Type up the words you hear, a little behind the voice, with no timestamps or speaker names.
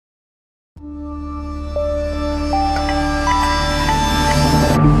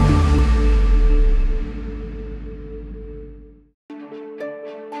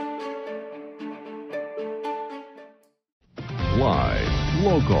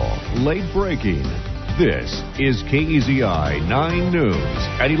Truthful, late breaking. This is KEZI 9 News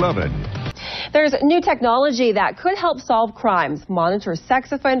at 11. There's new technology that could help solve crimes, monitor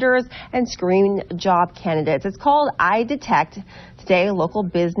sex offenders, and screen job candidates. It's called EyeDetect. Today, local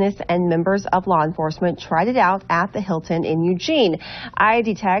business and members of law enforcement tried it out at the Hilton in Eugene.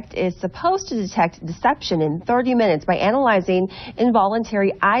 EyeDetect is supposed to detect deception in 30 minutes by analyzing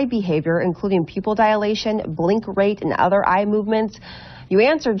involuntary eye behavior, including pupil dilation, blink rate, and other eye movements. You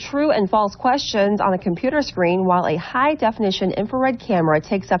answered true and false questions on a computer screen while a high-definition infrared camera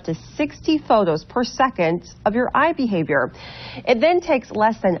takes up to 60 photos per second of your eye behavior. It then takes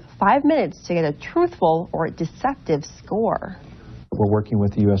less than 5 minutes to get a truthful or deceptive score. We're working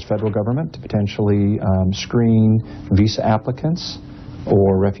with the U.S. federal government to potentially screen visa applicants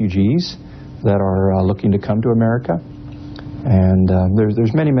or refugees that are looking to come to America. And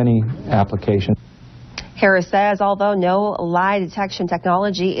there's many applications. Harris says although no lie detection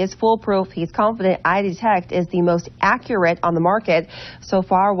technology is foolproof, he's confident EyeDetect is the most accurate on the market. So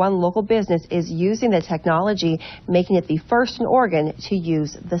far, one local business is using the technology, making it the first in Oregon to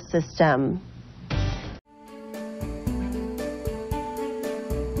use the system.